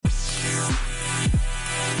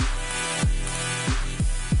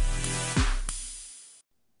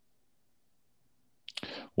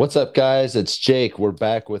What's up, guys? It's Jake. We're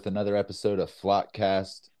back with another episode of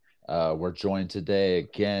Flockast. We're joined today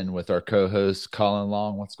again with our co-host Colin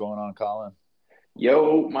Long. What's going on, Colin?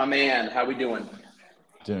 Yo, my man, how we doing?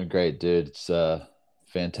 Doing great, dude. It's a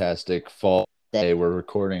fantastic fall day. We're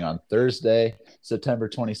recording on Thursday, September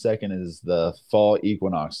 22nd is the fall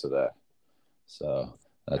equinox today. So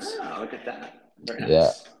that's Look at that. Very yeah,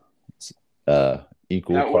 nice. it's, uh,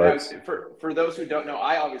 equal parts. For those who don't know,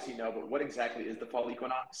 I obviously know, but what exactly is the fall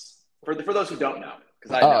equinox? For those who don't know,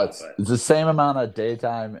 because I Oh, know, it's but it's the same amount of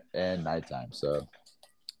daytime and nighttime. So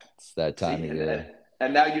it's that time see, of and and, year.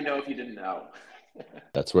 and now you know if you didn't know.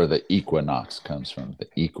 That's where the equinox comes from. The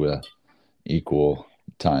equal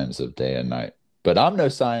times of day and night. But I'm no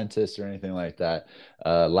scientist or anything like that.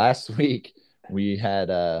 Last week we had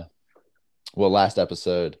last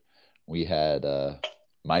episode we had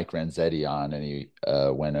Mike Renzetti on, and he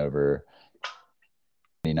went over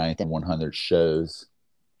 99th and 100 shows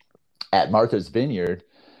at Martha's Vineyard,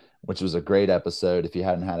 which was a great episode. If you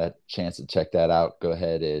hadn't had a chance to check that out, go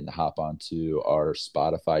ahead and hop onto our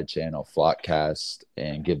Spotify channel, Flockcast,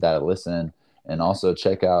 and give that a listen. And also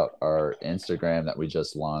check out our Instagram that we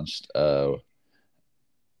just launched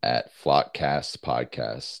at Flockcast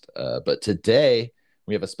Podcast. But today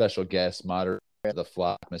we have a special guest, moderator of the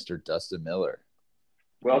Flock, Mr. Dustin Miller.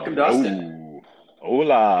 Welcome, Dustin. Oh,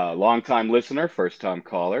 hola, long time listener, first time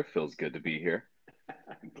caller. Feels good to be here.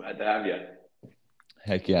 Glad to have you.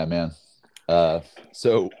 Heck yeah, man.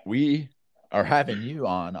 So we are having you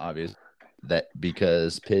on, obviously, that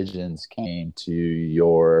because Pigeons came to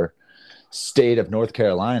your state of North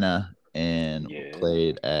Carolina and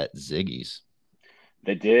played at Ziggy's.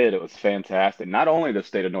 They did. It was fantastic. Not only the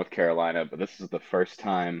state of North Carolina, but this is the first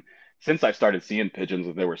time since I started seeing pigeons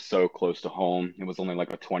that they were so close to home. It was only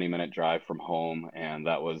like a 20-minute drive from home, and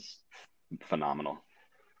that was phenomenal.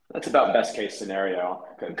 That's about best case scenario.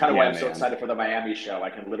 Kind of why Yeah, I'm so man. excited for the Miami show. I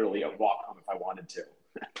can literally walk home if I wanted to.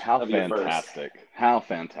 How That'd be a first. fantastic. How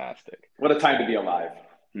fantastic. What a time to be alive.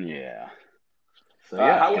 Yeah. So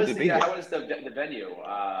yeah, how good was to be here. how was the venue?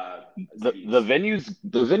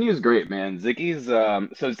 The venue's great, man. Ziggy's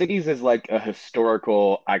so Ziggy's is like a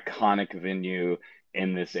historical, iconic venue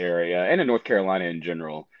in this area and in North Carolina in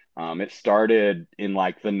general. It started in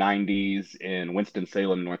like the 90s in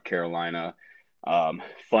Winston-Salem, North Carolina.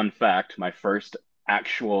 Fun fact, my first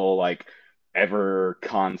actual like ever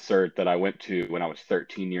concert that I went to when I was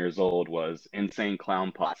 13 years old was Insane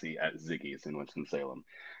Clown Posse at Ziggy's in Winston-Salem,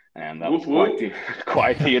 and that was Whoop quite whoop. the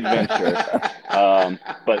quite the adventure.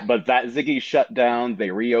 But that Ziggy shut down.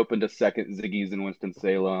 They reopened a second Ziggy's in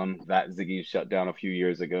Winston-Salem. That Ziggy shut down a few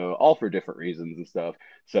years ago, all for different reasons and stuff.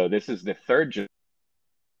 So this is the third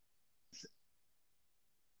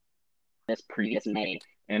this previous May,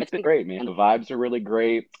 and it's been great, man. The vibes are really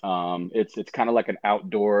great. It's kind of like an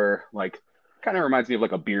outdoor, like kind of reminds me of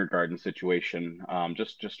like a beer garden situation.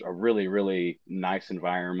 Just a really nice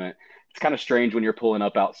environment. It's kind of strange when you're pulling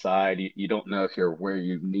up outside. You don't know if you're where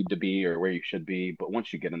you need to be or where you should be, but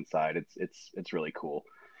once you get inside, it's really cool.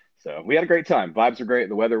 So we had a great time. Vibes are great.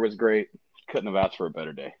 The weather was great. Couldn't have asked for a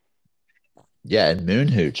better day. Yeah, and Moon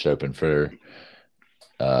Hooch opened for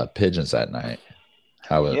Pigeons that night.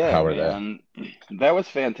 How Yeah, were they? man. That was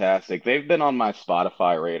fantastic. They've been on my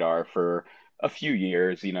Spotify radar for a few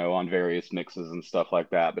years, on various mixes and stuff like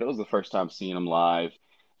that, but it was the first time seeing them live.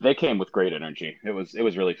 They came with great energy. It was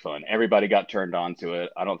really fun. Everybody got turned on to it.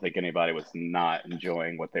 I don't think anybody was not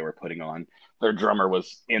enjoying what they were putting on. Their drummer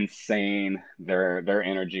was insane. Their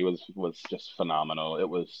energy was just phenomenal. It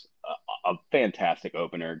was a fantastic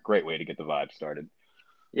opener. Great way to get the vibe started.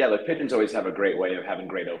 Yeah, the Pigeons always have a great way of having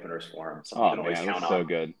great openers for them. Something you Oh can always man, it was count so on.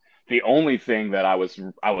 good. The only thing that I was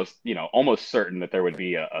almost certain that there would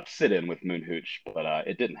be a sit-in with Moon Hooch, but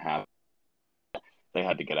it didn't happen. They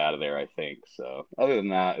had to get out of there, I think. So other than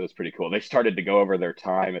that, it was pretty cool. They started to go over their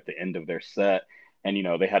time at the end of their set, and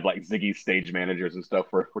they had like Ziggy stage managers and stuff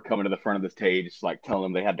were coming to the front of the stage, like telling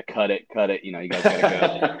them they had to cut it. You guys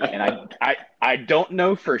gotta go. And I don't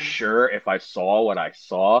know for sure if I saw what I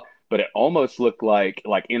saw, but it almost looked like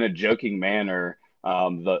in a joking manner.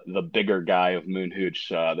 The bigger guy of Moon Hooch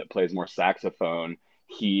that plays more saxophone,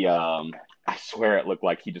 he I swear it looked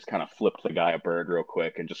like he just kind of flipped the guy a bird real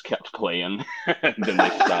quick and just kept playing, and then they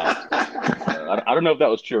stopped. So I don't know if that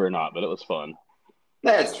was true or not, but it was fun.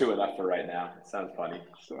 That's true enough for right now. It sounds funny.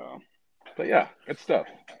 So, but yeah, good stuff.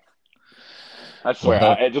 I swear,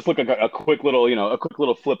 Well, it just looked like a quick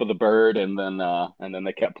little flip of the bird, and then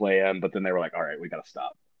they kept playing, but then they were like, "All right, we gotta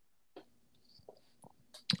stop."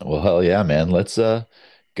 hell yeah, man. Let's go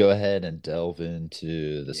ahead and delve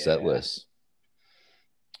into the set Yeah. list.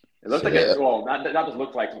 It looked like it. Well, not just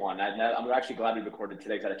looked like one. I'm actually glad we recorded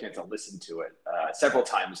today because I had a chance to listen to it several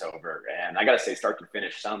times over, and I got to say, start to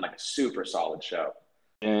finish, sounded like a super solid show.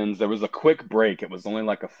 And there was a quick break. It was only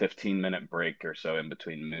like a 15-minute break or so in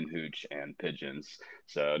between Moon Hooch and Pigeons.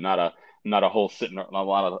 So not a whole sitting, not a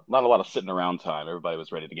lot of sitting around time. Everybody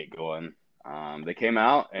was ready to get going. They came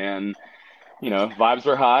out and vibes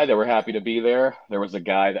were high. They were happy to be there. There was a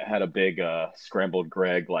guy that had a big scrambled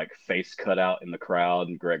Greg like face cut out in the crowd,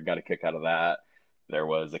 and Greg got a kick out of that. There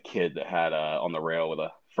was a kid that had on the rail with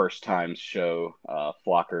a first time show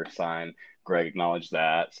Flocker sign. Greg acknowledged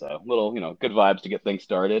that. So little, good vibes to get things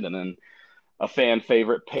started, and then a fan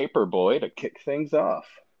favorite Paperboy to kick things off.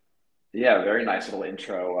 Yeah, very nice little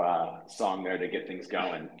intro song there to get things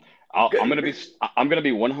going. I'm gonna be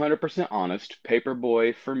 100% honest.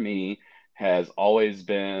 Paperboy for me has always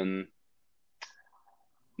been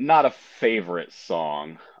not a favorite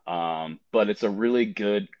song, but it's a really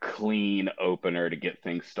good, clean opener to get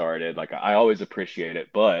things started. Like I always appreciate it,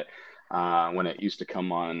 but when it used to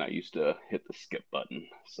come on, I used to hit the skip button.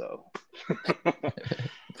 So,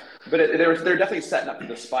 but they're definitely setting up for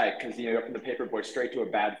the spike because from the Paperboy straight to a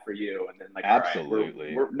Bad for You, and then like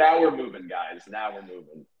absolutely, all right, we're moving, guys. Now we're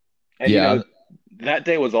moving. And that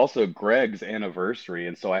day was also Greg's anniversary,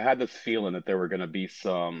 and so I had this feeling that there were going to be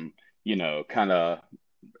some, kind of,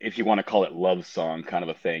 if you want to call it love song kind of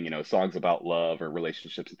a thing, songs about love or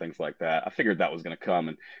relationships and things like that. I figured that was going to come,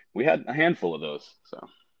 and we had a handful of those, so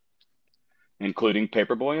including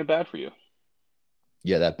Paperboy and Bad for You.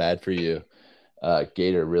 Yeah, that Bad for You.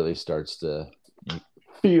 Gator really starts to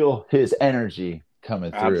feel his energy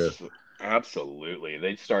coming through. Absolutely.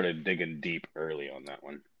 They started digging deep early on that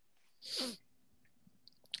one.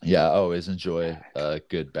 Yeah, I always enjoy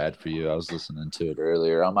good Bad for You. I was listening to it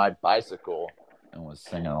earlier on my bicycle and was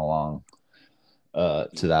singing along to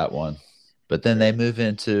that one. But then they move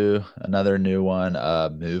into another new one,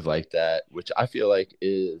 Move Like That, which I feel like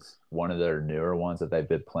is one of their newer ones that they've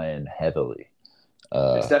been playing heavily.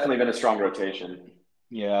 It's definitely been a strong rotation.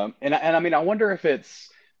 Yeah. And I mean, I wonder if it's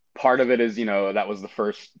part of it is, that was the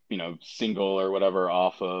first, single or whatever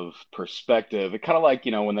off of Perspective. It kind of like,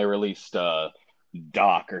 when they released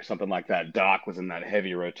Doc or something like that. Doc was in that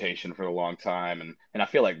heavy rotation for a long time, and I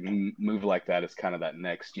feel like Move Like That is kind of that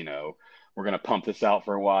next. We're gonna pump this out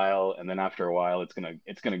for a while, and then after a while, it's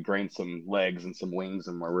gonna gain some legs and some wings,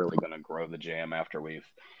 and we're really gonna grow the jam after we've,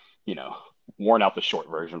 worn out the short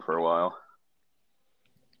version for a while.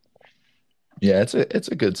 Yeah, it's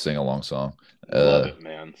a good sing along song. Love it,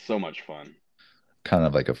 man. So much fun. Kind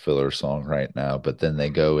of like a filler song right now, but then they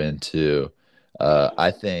go into,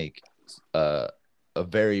 I think, a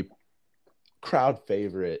very crowd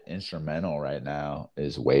favorite instrumental right now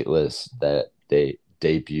is Weightless that they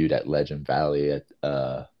debuted at Legend Valley at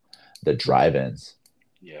the drive-ins.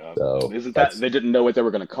 Yeah. So isn't that they didn't know what they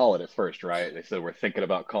were going to call it at first, right? They said we're thinking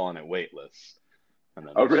about calling it Weightless. And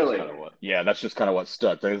then really? That's just kind of what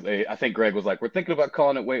stuck. I think Greg was like, we're thinking about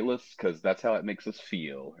calling it Weightless because that's how it makes us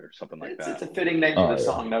feel or something like that. It's a fitting name for the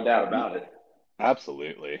song, no doubt about it.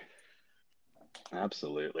 Absolutely.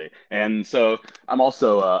 And so I'm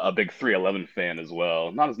also a big 311 fan as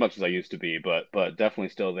well. Not as much as I used to be, but definitely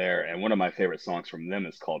still there. And one of my favorite songs from them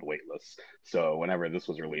is called Weightless. So whenever this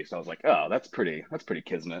was released, I was like, oh, that's pretty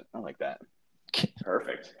kismet. I like that.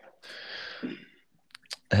 Perfect.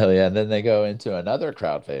 Hell yeah. And then they go into another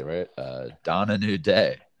crowd favorite, Dawn a New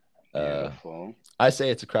Day. Beautiful. I say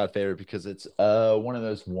it's a crowd favorite because it's one of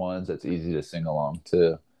those ones that's easy to sing along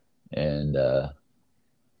to. And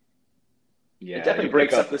it definitely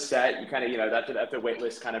breaks up the set. You kind of, that the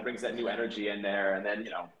Weightless kind of brings that new energy in there. And then,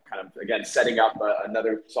 kind of, again, setting up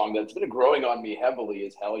another song that's been growing on me heavily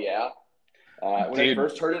is Hell Yeah. When I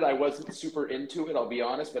first heard it, I wasn't super into it, I'll be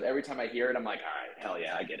honest. But every time I hear it, I'm like, all right, hell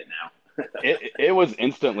yeah, I get it now. it was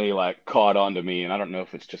instantly like caught on to me, and I don't know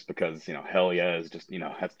if it's just because hell yeah is just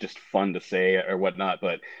that's just fun to say or whatnot,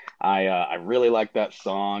 but I really like that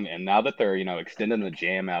song, and now that they're extending the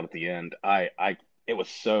jam out at the end, it was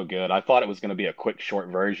so good. I thought it was going to be a quick short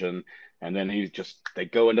version, and then they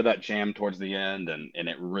go into that jam towards the end, and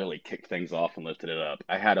it really kicked things off and lifted it up.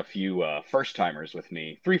 I had a few first timers with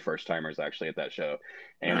me, 3 first timers actually at that show,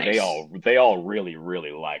 and nice. they all really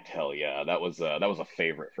really liked Hell Yeah. That was a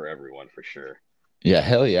favorite for everyone for sure. Yeah,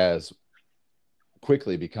 Hell Yeah is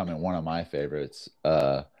quickly becoming one of my favorites.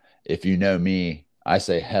 If you know me, I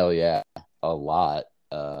say Hell Yeah a lot.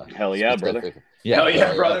 Hell yeah, brother. Yeah, hell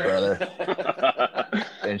yeah, brother.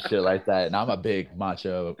 And shit like that. And I'm a big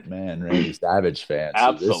Macho Man Randy Savage fan. So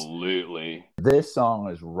absolutely. This song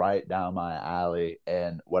is right down my alley.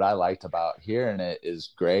 And what I liked about hearing it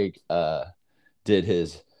is Greg did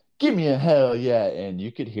his give me a hell yeah. And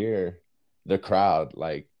you could hear the crowd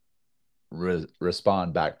like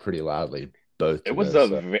respond back pretty loudly both It to was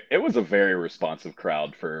those. it was a very responsive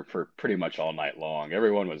crowd for pretty much all night long.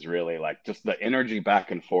 Everyone was really like just the energy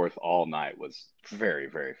back and forth all night was very,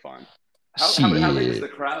 very fun. How big was Shit. the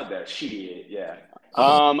crowd there? Shit, yeah.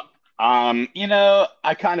 Um,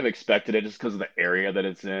 I kind of expected it just because of the area that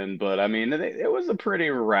it's in, but I mean, it was a pretty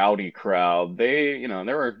rowdy crowd. There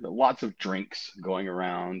were lots of drinks going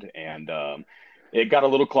around, and it got a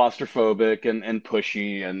little claustrophobic and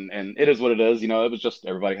pushy, and it is what it is. It was just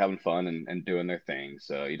everybody having fun and doing their thing.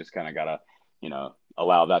 So you just kind of gotta,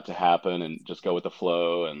 allow that to happen and just go with the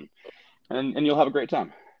flow, and you'll have a great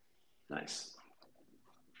time. Nice.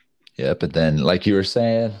 Yeah, but then like you were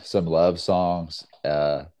saying, some love songs,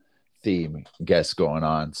 theme guests going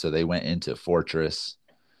on. So they went into Fortress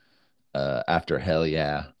after Hell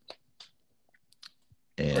Yeah.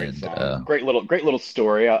 Great And song. Great little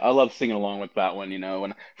story. I love singing along with that one.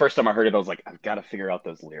 When first time I heard it, I was like, I've got to figure out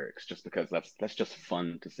those lyrics just because that's just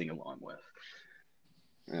fun to sing along with.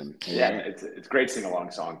 And Yeah, it's a great sing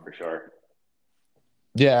along song for sure.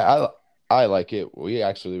 yeah, I like it. We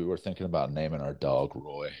actually were thinking about naming our dog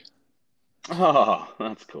Roy. oh,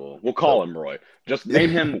 that's cool. We'll call So him Roy. Just name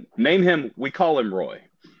him. We call him Roy.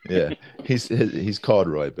 yeah, he's called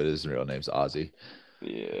Roy, but his real name's Ozzy.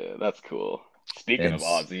 Yeah, that's cool. Speaking And of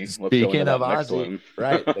Ozzy, let's go into speaking of that next Ozzy, one.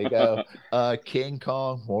 right, they go King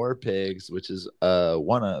Kong War Pigs, which is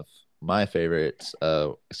one of my favorites,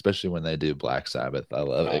 especially when they do Black Sabbath. I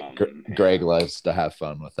love it. Greg Man. loves to have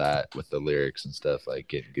fun with that, with the lyrics and stuff, like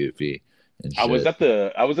getting goofy and shit. I was at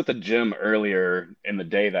the gym earlier in the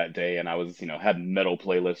day that day, and I was had metal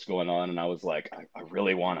playlists going on, and I was like, I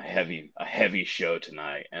really want a heavy show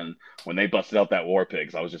tonight. And when they busted out that War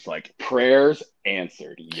Pigs, I was just like, prayers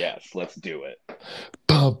answered. Yes, let's do it.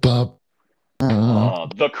 Bum, bum. Oh,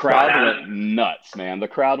 the crowd Wow. went nuts, man. The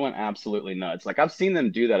crowd went absolutely nuts. Like I've seen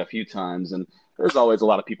them do that a few times, and there's always a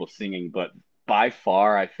lot of people singing, but by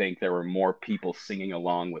far, I think there were more people singing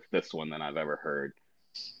along with this one than I've ever heard.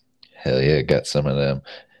 Hell yeah, got some of them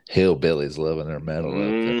hillbillies loving their metal up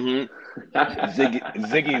there. hmm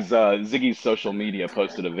Ziggy's social media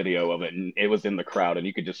posted a video of it, and it was in the crowd, and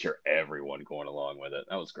you could just hear everyone going along with it.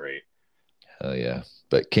 That was great. Hell yeah.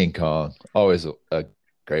 But King Kong, always a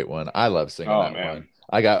great one. I love singing Oh that one.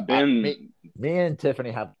 man, Me and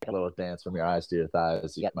Tiffany have a little dance from your eyes to your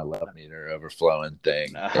thighs. You got my love meter overflowing thing.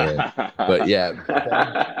 But yeah,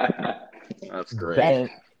 that's great, Ben,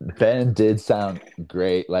 Ben did sound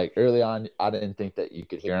great. Like early on, I didn't think that you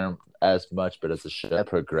could hear him as much, but as the show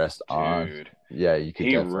progressed on, dude. yeah, you could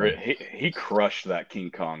definitely. He crushed that King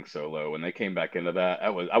Kong solo when they came back into that. I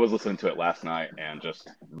was listening to it last night and just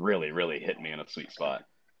really hit me in a sweet spot.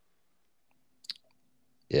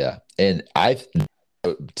 Yeah, and I,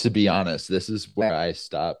 to be honest, this is where I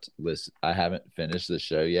stopped. Listen, I haven't finished the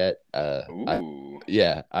show yet. Ooh,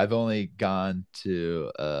 Yeah, I've only gone to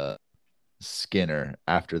Skinner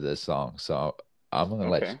after this song, so I'm gonna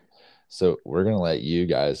let. okay. So we're gonna let you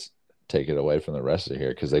guys take it away from the rest of here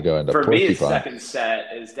because they go into For me, his Porcupine. second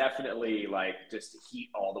set is definitely like just heat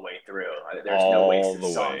all the way through. There's no All wasted the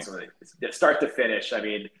way. songs, start to finish. I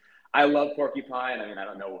mean, I love Porcupine. I mean, I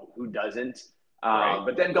don't know who doesn't. Right.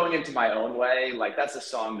 But then going into my own way, like that's a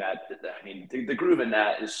song that I mean, the groove in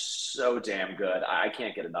that is so damn good. I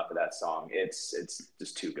can't get enough of that song. It's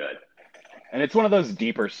just too good. And it's one of those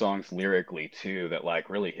deeper songs lyrically too that like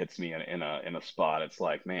really hits me in a spot. It's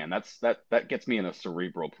like, man, that gets me in a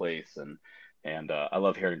cerebral place, and I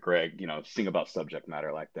love hearing Greg, sing about subject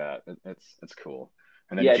matter like that. It's cool.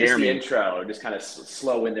 And then Yeah, just the intro, just kind of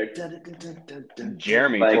slow in there. Dun, dun, dun,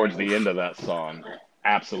 Jeremy like, towards the end of that song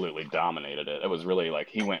absolutely dominated it. It was really like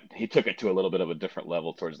he took it to a little bit of a different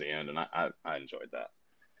level towards the end, and I enjoyed that.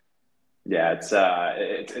 yeah,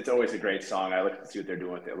 it's always a great song. I like to see what they're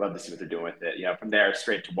doing with it. I love to see what they're doing with it. From there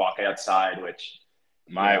straight to Walk Outside, which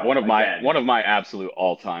My again, one of my absolute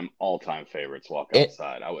all time favorites, Walk It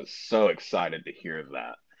Outside. I was so excited to hear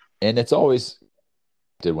that. and it's always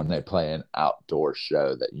good when they play an outdoor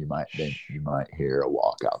show that you might hear a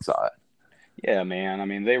walk outside. Yeah, man. I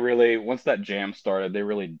mean, they really once that jam started, they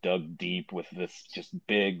really dug deep with this just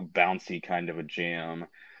big bouncy kind of a jam.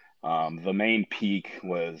 The main peak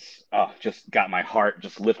was just got my heart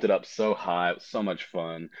just lifted up so high. It was so much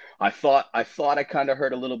fun. I kind of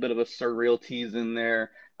heard a little bit of a surreal tease in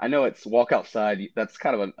there. I know it's Walk Outside. That's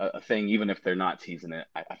kind of a thing, even if they're not teasing it.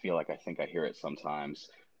 I feel like I think I hear it sometimes,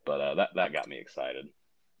 but that got me excited.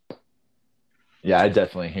 Yeah, I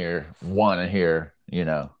definitely want to hear,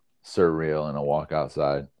 surreal and a walk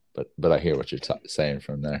outside, but I hear what you're saying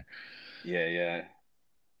from there. Yeah, yeah.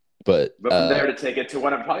 But from there to take it to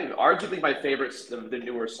one of probably arguably my favorites of the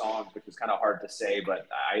newer songs, which is kind of hard to say, but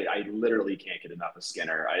I literally can't get enough of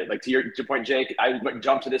Skinner. I like to your point, Jake. I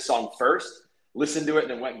jumped to this song first, listened to it,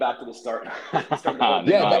 and then went back to the start, started the whole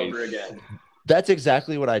thing all over again. That's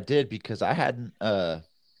exactly what I did because I hadn't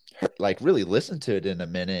like really listened to it in a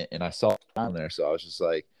minute, and I saw it on there, so I was just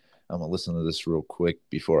like, I'm gonna listen to this real quick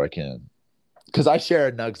before I can, because I share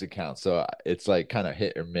a Nugs account, so it's like kind of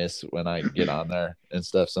hit or miss when I get on there and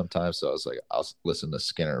stuff sometimes. So I was like, I'll listen to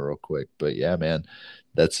Skinner real quick. But yeah, man,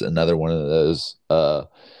 that's another one of those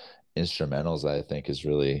instrumentals I think is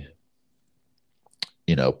really,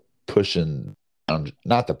 pushing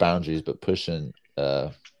not the boundaries, but pushing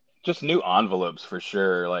just new envelopes for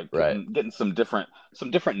sure. Like right. getting some different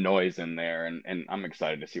noise in there, and I'm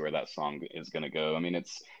excited to see where that song is gonna go. I mean,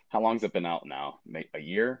 it's how long's it been out now? A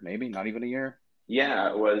year, maybe not even a year.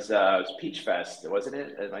 Yeah, it was Peach Fest, wasn't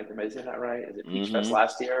it? Am I saying that right? Is it Peach Fest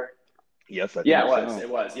last year? Yes, I think yeah, it was. so. It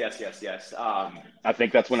was. Yes. I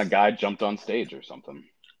think that's when a guy jumped on stage or something.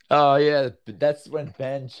 Oh yeah, that's when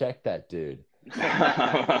Ben checked that dude.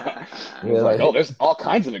 He was like, "Oh, there's all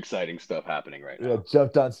kinds of exciting stuff happening right now." Yeah,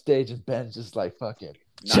 jumped on stage and Ben just like fucking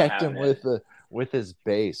checked him with his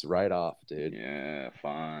bass right off, dude. Yeah,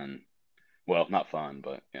 fun. Well, not fun,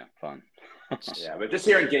 but yeah, fun. Yeah, but just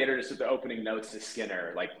hearing Gator just with the opening notes to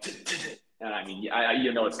Skinner, like, and I mean,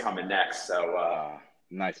 you know what's coming next. So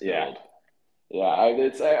nice build. Yeah,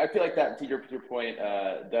 I feel like that to your point,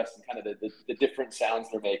 Dustin, kind of the different sounds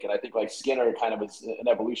they're making. I think like Skinner kind of was an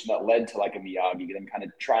evolution that led to like a Miyagi, them kind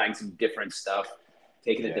of trying some different stuff,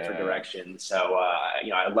 taking a different direction. So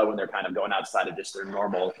I love when they're kind of going outside of just their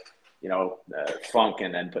normal, funk,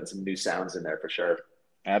 and then putting some new sounds in there for sure.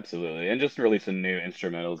 Absolutely, and just releasing new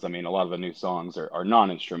instrumentals. I mean, a lot of the new songs are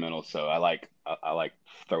non-instrumental, so I like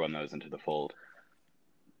throwing those into the fold.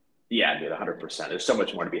 Yeah, dude, 100%. There's so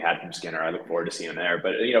much more to be had from Skinner. I look forward to seeing him there.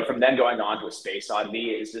 But from then going on to a Space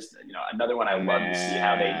Oddity is just another one I love to see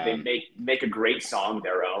how they make a great song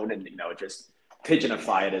their own and just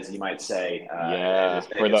pigeonify it, as you might say.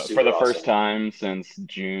 For the first time since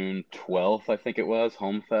June 12th, I think it was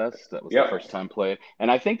Home Fest. That was the first time played, and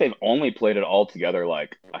I think they've only played it all together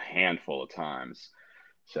like a handful of times.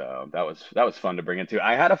 So that was fun to bring into.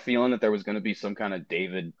 I had a feeling that there was going to be some kind of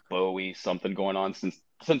David Bowie something going on since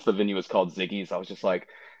the venue was called Ziggy's. I was just like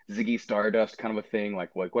Ziggy Stardust kind of a thing.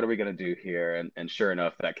 Like what are we going to do here? And sure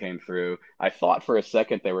enough, that came through. I thought for a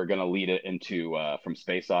second they were going to lead it into from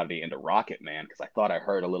Space Oddity into Rocket Man because I thought I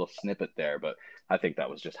heard a little snippet there, but I think that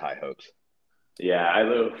was just high hopes. Yeah, I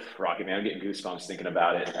love Rocket Man. I'm getting goosebumps thinking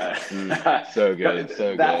about it. So good.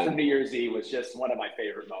 That from New Year's Eve was just one of my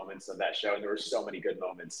favorite moments of that show. And there were so many good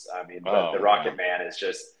moments. I mean, the Rocket Man is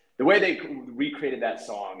just the way they recreated that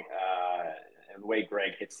song and the way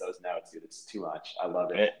Greg hits those notes, dude. It's too much. I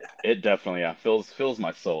love it. It definitely fills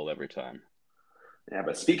my soul every time. Yeah,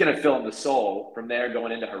 but speaking of filling the soul, from there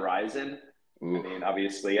going into Horizon, I mean,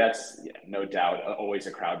 obviously that's no doubt always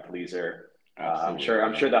a crowd pleaser. I'm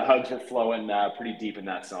sure the hugs were flowing pretty deep in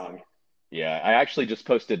that song. Yeah, I actually just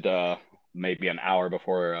posted maybe an hour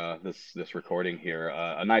before this recording here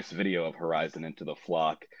a nice video of Horizon into the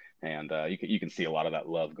Flock, and you can see a lot of that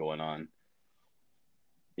love going on.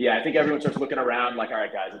 Yeah, I think everyone starts looking around like, all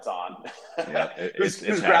right, guys, it's on. Yeah, who's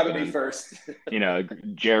grabbing me first?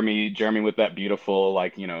 Jeremy with that beautiful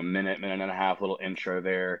minute and a half little intro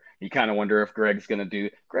there. You kind of wonder if Greg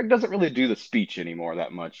doesn't really do the speech anymore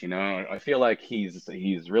that much. I feel like he's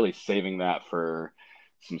really saving that for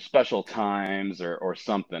some special times or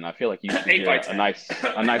something. I feel like you should get a nice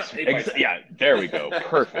yeah, there we go,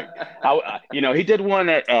 perfect. He did one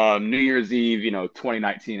at New Year's Eve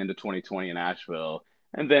 2019 into 2020 in Asheville.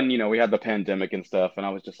 And then, we had the pandemic and stuff, and I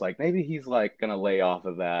was just like, maybe he's like going to lay off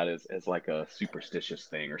of that as like a superstitious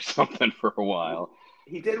thing or something for a while.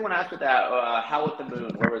 He did one after that, Howl at the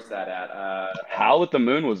Moon. Where was that at? Howl at the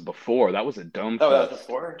Moon was before. That was at Dome Fest. That was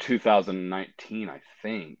before? 2019, I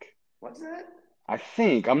think. Was it? I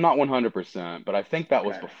think. I'm not 100%, but I think that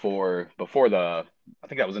was before I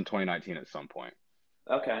think that was in 2019 at some point.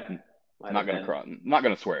 Okay. Not going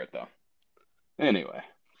to swear it, though. Anyway.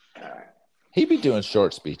 All right. He'd be doing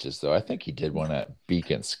short speeches, though. I think he did one at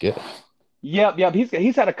Beacon Skiff. Yeah.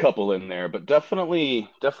 He's had a couple in there, but definitely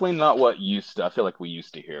not what I feel like we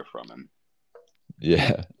used to hear from him.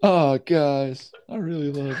 Yeah. Oh, guys, I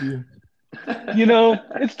really love you.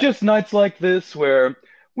 It's just nights like this where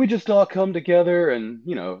we just all come together and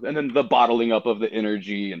then the bottling up of the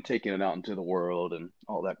energy and taking it out into the world and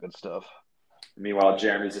all that good stuff. Meanwhile,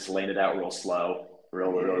 Jeremy's just laying it out real slow,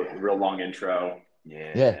 real long intro.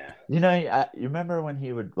 Yeah. You remember when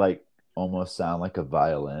he would like almost sound like a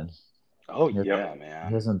violin? Oh He yeah, he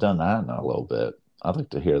man. hasn't done that in a little bit. I'd like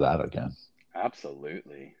to hear that again.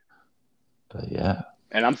 Absolutely. But yeah.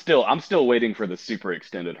 And I'm still waiting for the super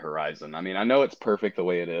extended horizon. I mean, I know it's perfect the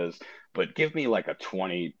way it is, but give me like a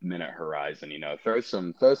 20-minute horizon, throw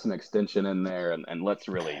some extension in there and let's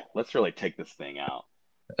really take this thing out.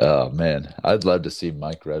 Oh man, I'd love to see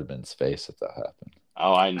Mike Redman's face if that happened.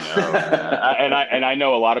 Oh, I know, man. And I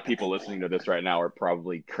know a lot of people listening to this right now are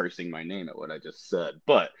probably cursing my name at what I just said,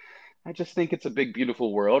 but I just think it's a big,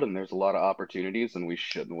 beautiful world, and there's a lot of opportunities, and we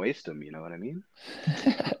shouldn't waste them. You know what I mean?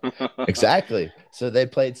 Exactly. So they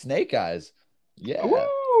played Snake Eyes. Yeah.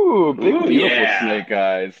 Ooh, big, Ooh, beautiful yeah. Snake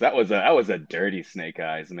Eyes. That was a dirty Snake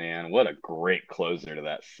Eyes, man. What a great closer to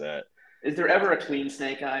that set. Is there ever a clean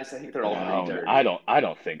Snake Eyes? I think they're all pretty No, I dirty.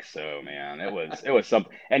 don't think so, man. It was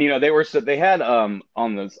something, and they had on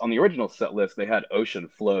the original set list they had Ocean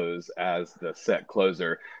Flows as the set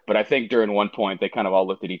closer, but I think during one point they kind of all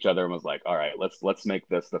looked at each other and was like, all right, let's make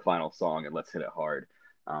this the final song and let's hit it hard,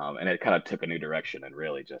 and it kind of took a new direction and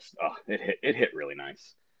really just it hit really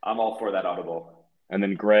nice. I'm all for that audible. And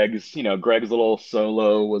then Greg's little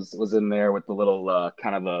solo was in there with the little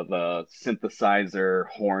kind of the synthesizer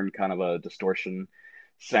horn kind of a distortion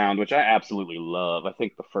sound, which I absolutely love. I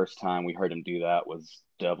think the first time we heard him do that was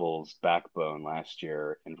Devil's Backbone last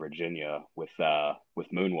year in Virginia with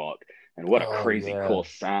Moonwalk. And what a Oh crazy yeah. cool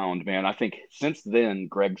sound, man. I think since then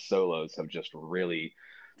Greg's solos have just really,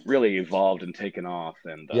 really evolved and taken off,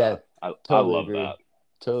 and Yeah, I totally love agree. that.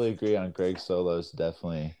 Totally agree on Greg Solos,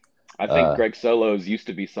 definitely I think uh Greg Solos used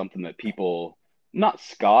to be something that people not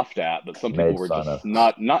scoffed at, but some people made were fun of. just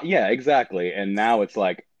not yeah, exactly. And now it's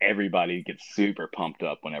like everybody gets super pumped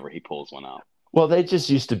up whenever he pulls one out. Well, they just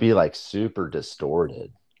used to be like super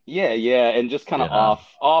distorted, Yeah, yeah, and just kind of you know.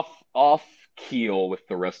 off keel with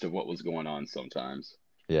the rest of what was going on sometimes.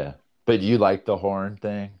 Yeah. But you like the horn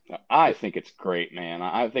thing? I think it's great, man.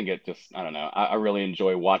 I think it just I don't know. I really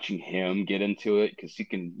enjoy watching him get into it because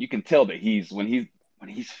you can tell that when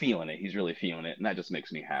he's feeling it, he's really feeling it, and that just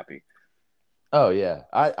makes me happy. Oh yeah.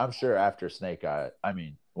 I'm sure after Snake Eye, I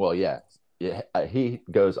mean, well, yeah. Yeah, he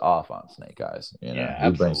goes off on Snake Eyes, you know. Yeah,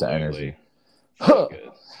 He brings the energy. absolutely. So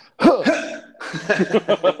Huh, good.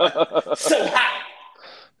 huh. So hot.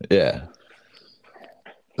 Yeah.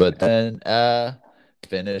 But then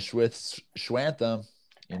finish with Schwantham,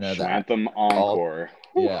 you know, that Schwantham all Encore.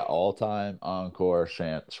 Whew. yeah, all-time encore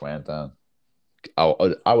Schwantham.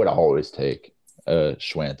 I would always take a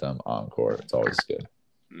Schwantham encore. It's always good.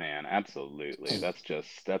 Man, absolutely. That's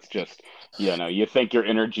just you think your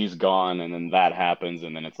energy's gone and then that happens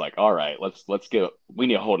and then it's like, all right, let's get we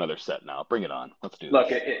need a whole nother set now. Bring it on. Let's do Look,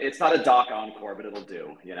 this. it's not a Doc encore, but it'll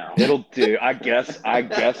do. You know. It'll do. I guess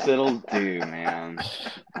it'll do, man.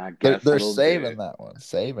 I guess They're it'll do. saving that one,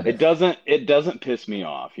 saving It it. doesn't piss me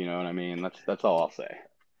off, you know what I mean? That's all I'll say.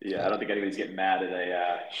 Yeah, I Yeah. don't think anybody's getting mad at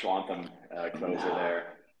a Schwantham closer No.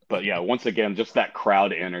 there. But yeah, once again, just that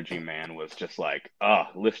crowd energy, man, was just like,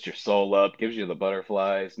 lifts your soul up, gives you the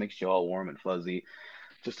butterflies, makes you all warm and fuzzy.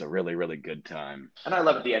 Just a really, really good time. And I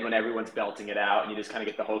love at the end when everyone's belting it out and you just kind of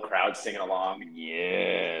get the whole crowd singing along.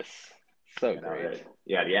 Yes. So You know, great.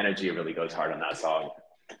 yeah, the energy really goes hard on that song.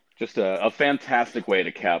 Just a fantastic way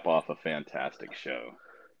to cap off a fantastic show.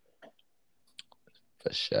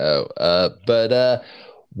 For sure. But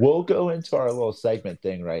we'll go into our little segment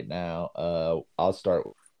thing right now. I'll start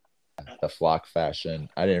with the flock fashion.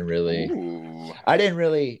 Ooh, I didn't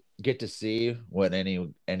really get to see what any of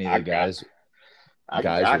I the got, I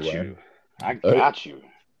guys were got wearing. you. I Uh, got you.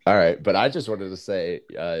 all right, but I just wanted to say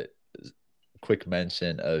quick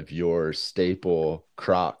mention of your staple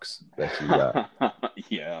Crocs that you got.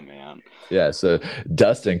 Yeah, man. Yeah, so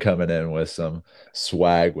Dustin coming in with some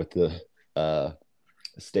swag with the uh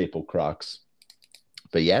staple Crocs.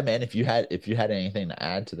 But yeah, man, if you had anything to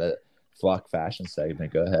add to that flock fashion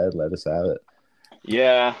segment, go ahead, let us have it.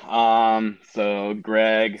 Yeah. So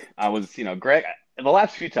Greg, Greg. The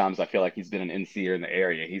last few times I feel like he's been an NCer in the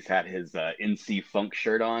area. He's had his NC Funk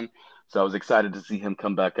shirt on, so I was excited to see him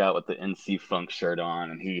come back out with the NC Funk shirt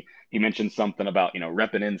on. And he mentioned something about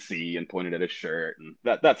repping NC and pointed at his shirt, and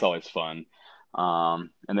that's always fun. And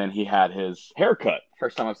then he had his haircut.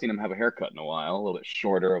 First time I've seen him have a haircut in a while. A little bit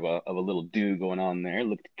shorter of a little do going on there.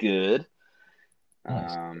 Looked good.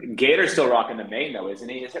 Nice. Gator's still rocking the mane though, isn't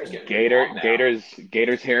he? His hair's getting pretty Gator long now.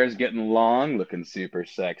 Gator's hair is getting long, looking super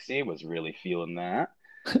sexy. Was really feeling that.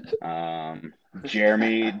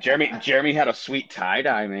 Jeremy had a sweet tie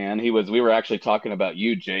dye, man. We were actually talking about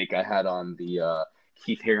you, Jake. I had on the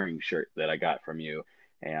Keith Haring shirt that I got from you,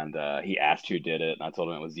 and he asked who did it, and I told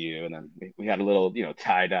him it was you. And then we had a little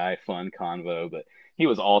tie dye fun convo, but he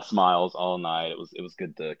was all smiles all night. It was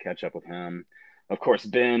good to catch up with him. Of course,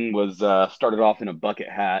 Ben was started off in a bucket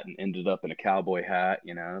hat and ended up in a cowboy hat.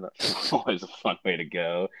 You know, that's always a fun way to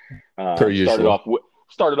go. Per usual.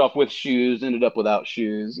 Started off with shoes, ended up without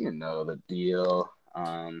shoes. You know the deal.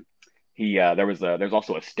 There's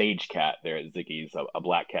also a stage cat there at Ziggy's, a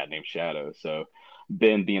black cat named Shadow. So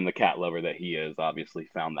Ben, being the cat lover that he is, obviously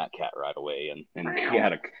found that cat right away, and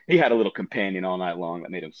he had a little companion all night long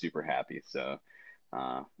that made him super happy. So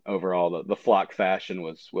overall, the flock fashion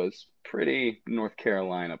was pretty North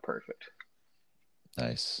Carolina perfect.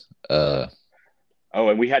 Nice. Oh,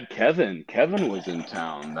 and we had Kevin. Kevin was in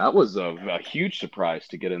town. That was a huge surprise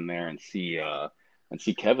to get in there and see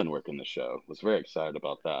Kevin working the show. Was very excited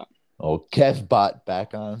about that. Oh, Kevbot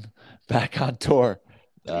back on tour.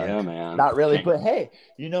 Yeah, man. Not really, but hey,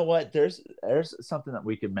 you know what? There's something that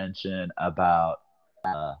we could mention about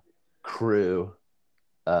crew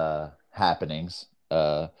happenings.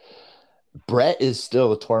 Brett is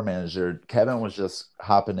still a tour manager. Kevin was just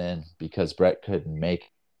hopping in because Brett couldn't make it.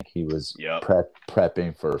 He was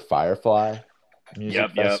prepping for Firefly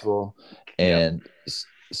Music Festival, and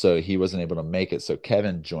so he wasn't able to make it. So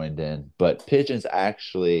Kevin joined in, but Pigeons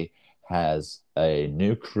actually has a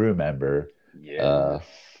new crew member,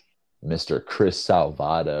 Mr. Chris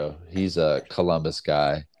Salvato. He's a Columbus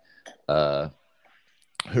guy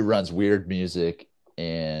who runs Weird Music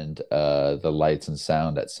and the lights and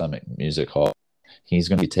sound at Summit Music Hall. He's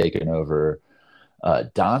going to be taking over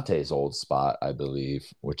Dante's old spot, I believe,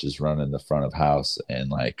 which is running the front of house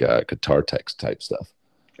and like guitar tech type stuff.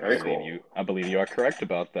 Very cool. I believe you are correct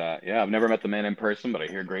about that. Yeah, I've never met the man in person, but I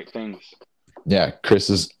hear great things. Yeah,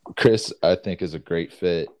 Chris, I think, is a great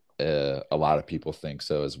fit. A lot of people think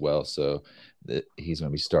so as well. So he's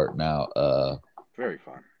going to be starting out. Very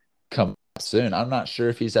fun. Come soon. I'm not sure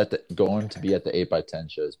if he's going to be at the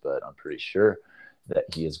 8x10 shows, but I'm pretty sure that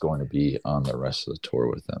he is going to be on the rest of the tour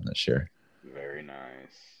with them this year. Very nice.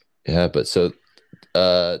 Yeah, but so,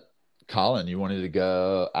 Colin, you wanted to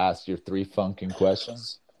go ask your 3 funkin'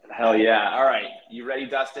 questions? Hell yeah. All right. You ready,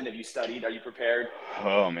 Dustin? Have you studied? Are you prepared?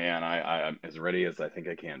 Oh, man. I'm as ready as I think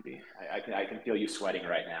I can be. I can feel you sweating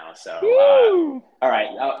right now. So, all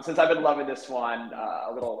right. Since I've been loving this one,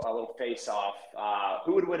 a little face-off.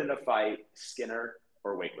 Who would win in a fight, Skinner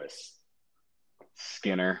or Weightless?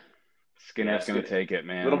 Skinner. Skinner's going to take it,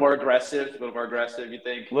 man. A little more aggressive, you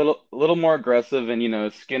think? Little more aggressive,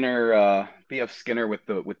 and Skinner, BF Skinner with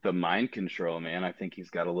the mind control, man. I think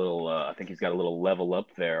he's got a little level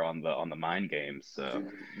up there on the mind games. So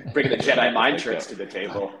bringing the Jedi mind tricks to the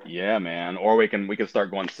table. Yeah, man. Or we can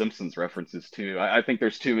start going Simpsons references too. I think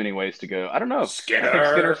there's too many ways to go. I don't know.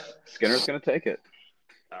 Skinner's going to take it.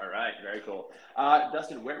 All right, very cool.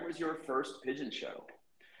 Dustin, where was your first pigeon show?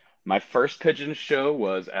 My first pigeon show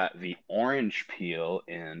was at the Orange Peel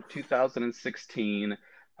in 2016.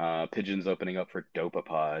 Pigeons opening up for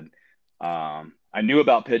Dopapod. I knew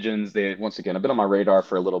about pigeons. They, once again, have been on my radar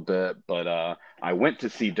for a little bit, but I went to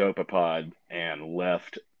see Dopapod and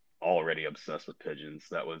left already obsessed with pigeons.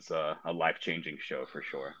 That was a life-changing show for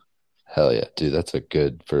sure. Hell yeah, dude. That's a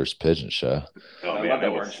good first pigeon show. Oh, man, that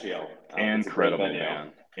Orange Peel. Incredible,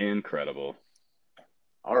 man. Incredible.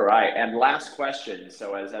 All right, and last question.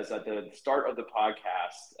 So as at the start of the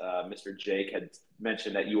podcast, Mr. Jake had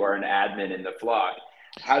mentioned that you are an admin in the flock.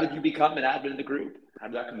 How did you become an admin in the group? How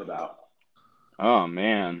did that come about? Oh,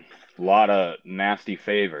 man. A lot of nasty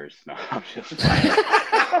favors. No, I'm just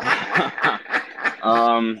I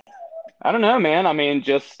don't know, man. I mean,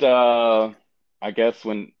 just I guess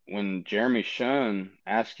when Jeremy Schoen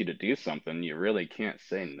asks you to do something, you really can't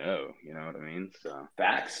say no. You know what I mean? So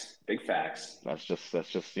facts, big facts. That's just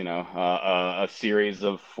a series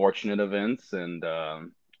of fortunate events, and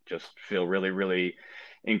just feel really, really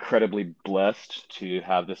incredibly blessed to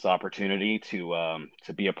have this opportunity to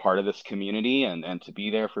be a part of this community and to be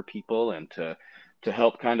there for people and to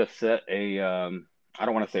help kind of set a I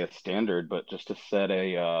don't want to say a standard, but just to set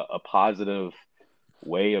a positive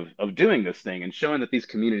way of doing this thing and showing that these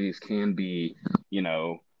communities can be,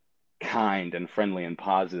 kind and friendly and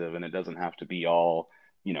positive, and it doesn't have to be all,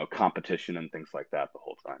 competition and things like that the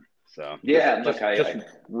whole time. So yeah, just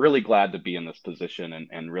really glad to be in this position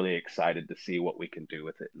and really excited to see what we can do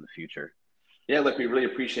with it in the future. Yeah, look, we really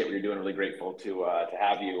appreciate what you're doing. Really grateful to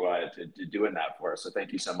have you to doing that for us. So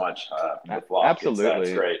thank you so much. Absolutely,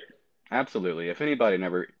 it's great. Absolutely. If anybody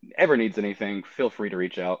ever needs anything, feel free to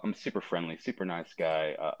reach out. I'm super friendly, super nice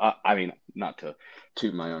guy. I mean, not to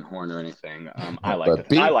toot my own horn or anything. I like But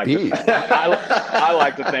to, I like beep. to, I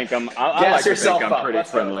like to think I like to think I'm pretty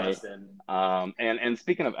Let's friendly. go, And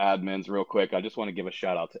speaking of admins, real quick, I just want to give a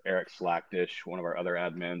shout out to Eric Slackdish, one of our other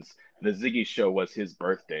admins. The Ziggy show was his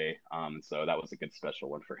birthday, so that was a good special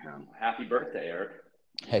one for him. Happy birthday, Eric.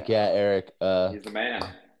 Heck yeah, Eric. He's the man.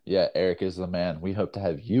 Yeah, Eric is the man. We hope to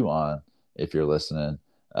have you on if you're listening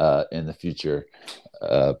in the future.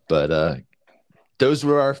 But those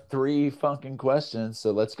were our 3 funkin' questions.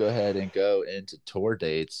 So let's go ahead and go into tour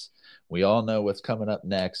dates. We all know what's coming up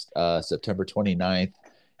next, September 29th.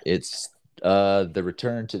 It's the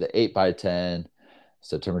return to the 8x10,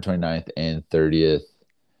 September 29th and 30th.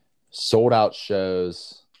 Sold out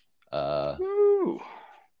shows. Woo.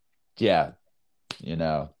 Yeah, you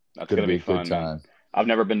know, that's gonna be a fun, good time. Man. I've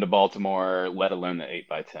never been to Baltimore, let alone the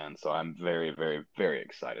 8x10, so I'm very, very, very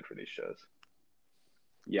excited for these shows.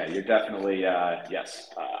 Yeah, you're definitely yes.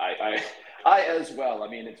 I as well. I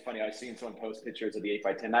mean, it's funny. I've seen someone post pictures of the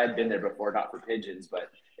 8x10. I had been there before, not for pigeons, but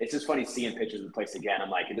it's just funny seeing pictures of the place again. I'm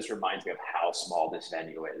like, it just reminds me of how small this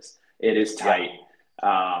venue is. It is tight,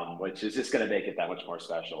 which is just going to make it that much more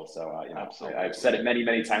special. So, you know, I've said it many,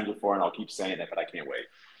 many times before, and I'll keep saying it, but I can't wait.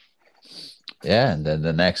 Yeah, and then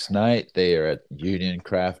the next night they are at Union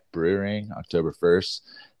Craft Brewing, October 1st.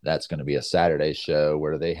 That's going to be a Saturday show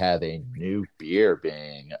where they have a new beer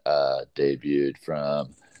being debuted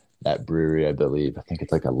from that brewery, I believe. I think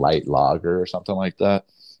it's like a light lager or something like that.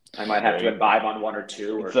 I might have to imbibe on 1 or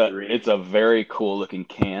 2 or 3. It's a very cool looking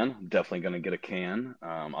can. Definitely going to get a can.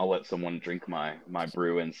 I'll let someone drink my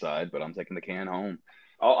brew inside, but I'm taking the can home.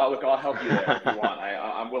 I'll help you there if you want.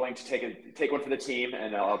 I'm willing to take one for the team,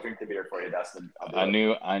 and I'll drink the beer for you, Dustin. I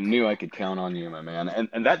knew I could count on you, my man.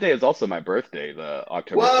 And that day is also my birthday, the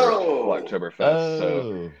October 1st, Oktoberfest. Oh.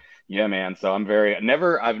 So yeah, man. So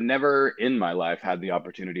I've never in my life had the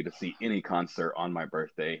opportunity to see any concert on my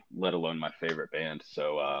birthday, let alone my favorite band.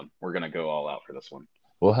 So we're gonna go all out for this one.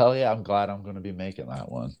 Well, hell yeah! I'm glad I'm going to be making that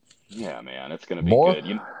one. Yeah, man, it's going to be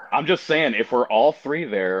good. I'm just saying, if we're all 3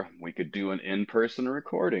 there, we could do an in-person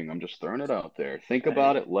recording. I'm just throwing it out there. Think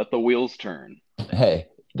about it. Let the wheels turn. Hey,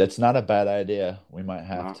 that's not a bad idea. We might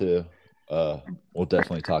have to. We'll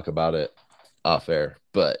definitely talk about it off air.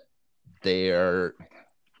 But they are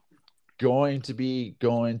going to be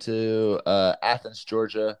going to Athens,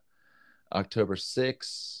 Georgia, October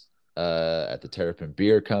 6th at the Terrapin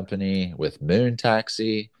Beer Company with Moon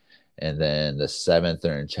Taxi. And then the 7th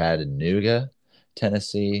are in Chattanooga,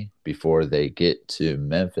 Tennessee, before they get to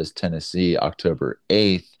Memphis, Tennessee, October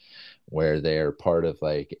 8th, where they are part of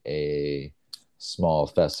like a small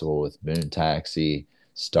festival with Moon Taxi,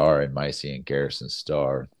 Star, and Micey and Garrison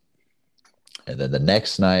Star. And then the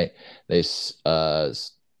next night, they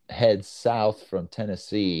head south from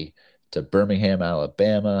Tennessee to Birmingham,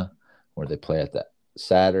 Alabama, where they play at the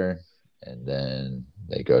Saturn. And then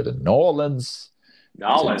they go to New Orleans.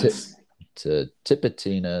 To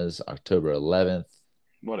Tipitina's October 11th.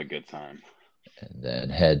 What a good time. And then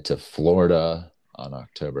head to Florida on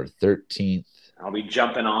October 13th. I'll be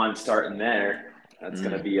jumping on starting there. That's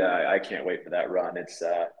going to be I can't wait for that run. It's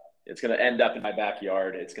going to end up in my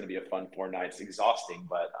backyard. It's going to be a fun 4 nights. Exhausting,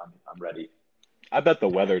 but I'm ready. I bet the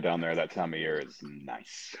weather down there that time of year is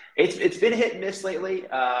nice. It's been hit and miss lately,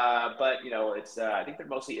 but you know, it's I think they're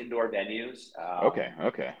mostly indoor venues.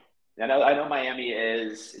 Okay. I know Miami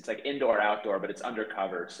it's like indoor, outdoor, but it's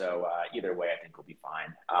undercover. So either way, I think we'll be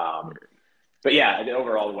fine. But yeah,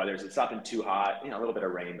 overall the it's not been too hot. You know, a little bit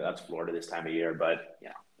of rain, but that's Florida this time of year. But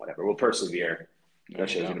yeah, whatever. We'll persevere. That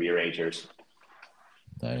show's going to be Rangers.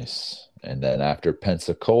 Nice. And then after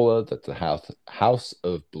Pensacola, that's the House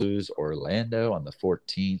of Blues Orlando on the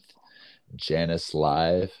 14th. Janice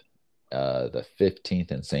Live, the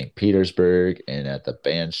 15th in St. Petersburg, and at the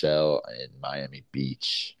Bandshell in Miami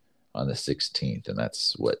Beach on the 16th. And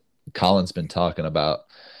that's what Colin's been talking about,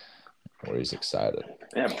 where he's excited.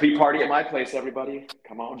 Yeah, pre-party at my place, everybody.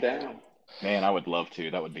 Come on down. Man, I would love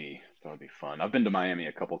to. That would be fun. I've been to Miami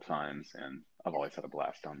a couple times, and I've always had a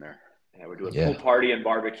blast down there. Yeah, we're doing pool party and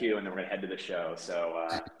barbecue, and then we're going to head to the show. So,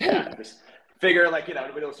 just figure,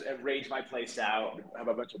 everybody will rage my place out, have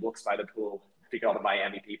a bunch of books by the pool, pick all the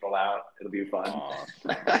Miami people out. It'll be fun.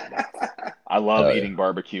 I love eating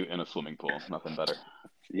barbecue in a swimming pool. Nothing better.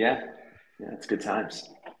 Yeah, it's good times.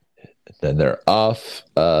 Then they're off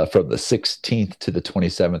from the 16th to the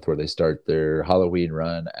 27th, where they start their Halloween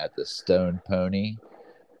run at the Stone Pony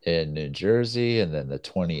in New Jersey. And then the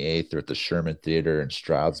 28th, they're at the Sherman Theater in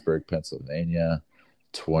Stroudsburg, Pennsylvania.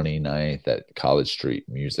 29th at College Street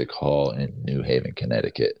Music Hall in New Haven,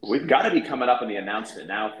 Connecticut. We've got to be coming up on the announcement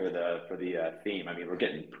now for the theme. I mean, we're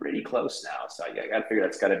getting pretty close now, so I got to figure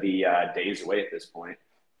that's got to be days away at this point.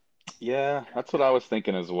 Yeah, that's what I was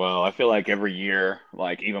thinking as well. I feel like every year,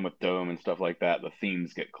 like even with Dome and stuff like that, the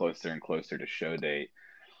themes get closer and closer to show date.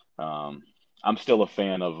 Um, I'm still a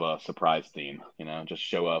fan of a surprise theme. Just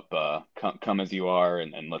show up, come as you are,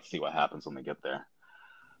 and let's see what happens when we get there.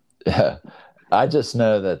 Yeah, I just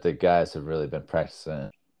know that the guys have really been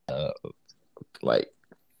practicing like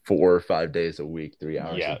 4 or 5 days a week, 3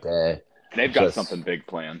 hours a day. They've got something big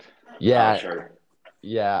planned. Yeah, sure.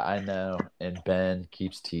 Yeah, I know. And Ben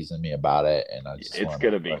keeps teasing me about it, and it's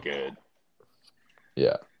gonna be good.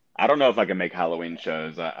 Yeah. I don't know if I can make Halloween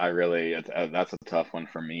shows. I really, that's a tough one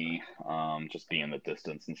for me. Just being the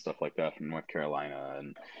distance and stuff like that from North Carolina,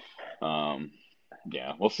 and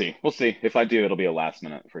yeah, we'll see. We'll see. If I do, it'll be a last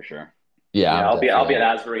minute for sure. Yeah, I'll be at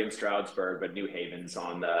Asbury and Stroudsburg, but New Haven's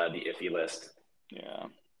on the iffy list. Yeah,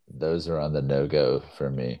 those are on the no-go for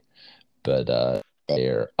me. But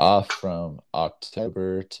they're off from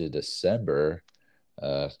October to December.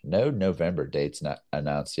 No November dates not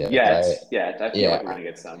announced yet. I feel like we're gonna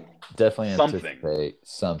get some. Definitely anticipate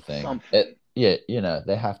something.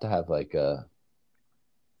 They have to have like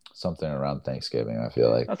something around Thanksgiving. I feel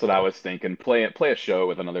like that's what I was thinking. Play a show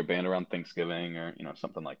with another band around Thanksgiving, or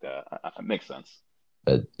something like that. It makes sense.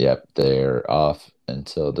 But they're off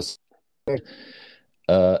until the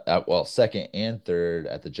second and third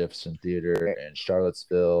at the Jefferson Theater in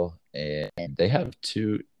Charlottesville, and they have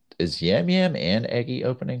two. Is Yam Yam and Eggy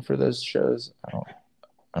opening for those shows?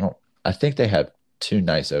 I think they have two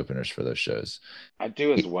nice openers for those shows. I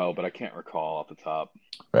do as well, but I can't recall off the top.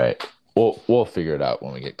 Right. We'll figure it out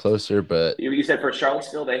when we get closer. But you said for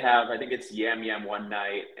Charlottesville they have, I think it's Yam Yam one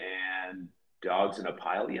night and Dogs in a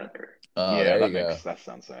Pile the other. That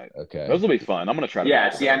sounds right. Okay, those will be fun. I'm gonna try to. Yeah,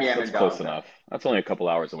 it's Yam Yam. That's close enough. That's only a couple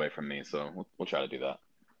hours away from me, so we'll try to do that.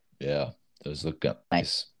 Yeah, those look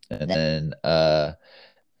nice. And then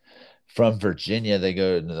from Virginia, they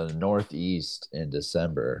go to the Northeast in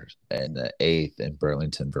December, and the 8th in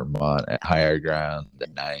Burlington, Vermont at Higher Ground, the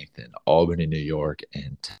 9th in Albany, New York,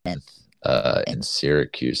 and 10th in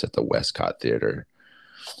Syracuse at the Westcott Theater.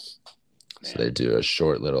 So they do a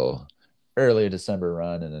short little early December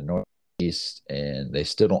run in the Northeast, and they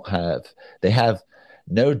still have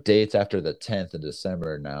no dates after the 10th of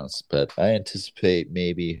December announced, but I anticipate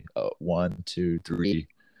maybe 1, 2, 3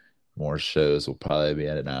 more shows will probably be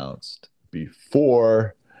announced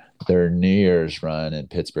before their New Year's run in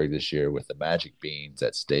Pittsburgh this year with the Magic Beans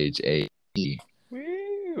at Stage A.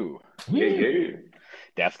 Woo! Yeah.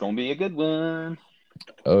 That's gonna be a good one.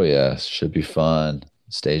 Oh yeah, should be fun.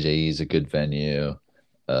 Stage AE is a good venue.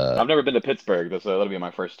 I've never been to Pittsburgh, so that'll be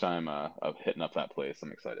my first time of hitting up that place.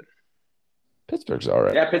 I'm excited. Pittsburgh's all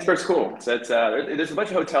right. Yeah, Pittsburgh's cool. So there's a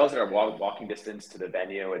bunch of hotels that are walking distance to the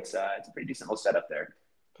venue. It's a pretty decent little setup there.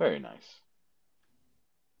 Very nice.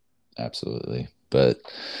 Absolutely. But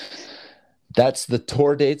that's the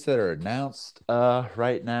tour dates that are announced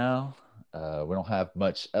right now. We don't have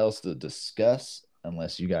much else to discuss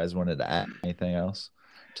unless you guys wanted to add anything else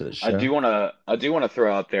to the show. I do want to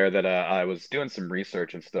throw out there that I was doing some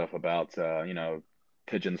research and stuff about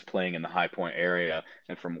Pigeons playing in the High Point area,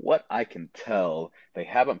 and from what I can tell, they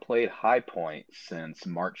haven't played High Point since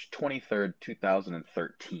March 23rd,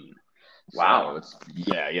 2013. Wow. So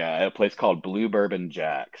yeah, a place called Blue Bourbon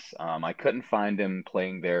Jacks. I couldn't find him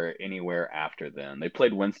playing there anywhere after then. They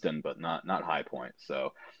played Winston, but not High Point.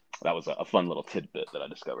 So that was a fun little tidbit that I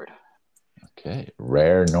discovered. Okay,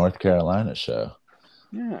 rare North Carolina show.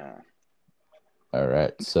 Yeah. All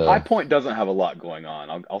right. So High Point doesn't have a lot going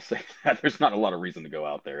on. I'll say that there's not a lot of reason to go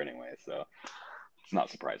out there anyway, so it's not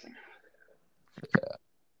surprising.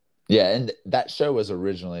 Yeah, and that show was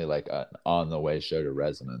originally like an on-the-way show to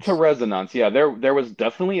Resonance. Yeah. There was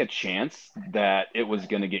definitely a chance that it was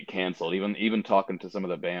going to get canceled. Even talking to some of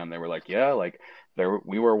the band, they were like, yeah, like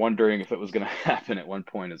we were wondering if it was going to happen at one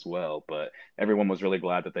point as well. But everyone was really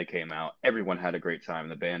glad that they came out. Everyone had a great time.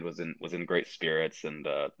 The band was in great spirits, and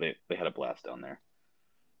they had a blast down there.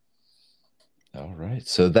 All right,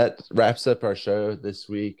 so that wraps up our show this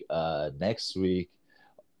week. Next week,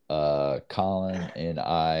 Colin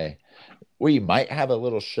and we might have a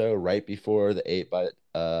little show right before the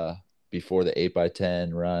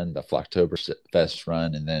 8x10 run, the Flocktoberfest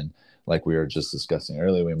run, and then like we were just discussing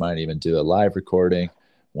earlier, we might even do a live recording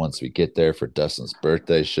once we get there for Dustin's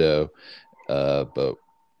birthday show. But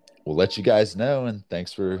we'll let you guys know, and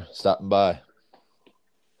thanks for stopping by.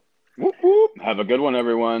 Whoop, whoop. Have a good one,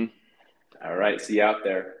 everyone. All right, see you out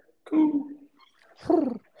there. Cool.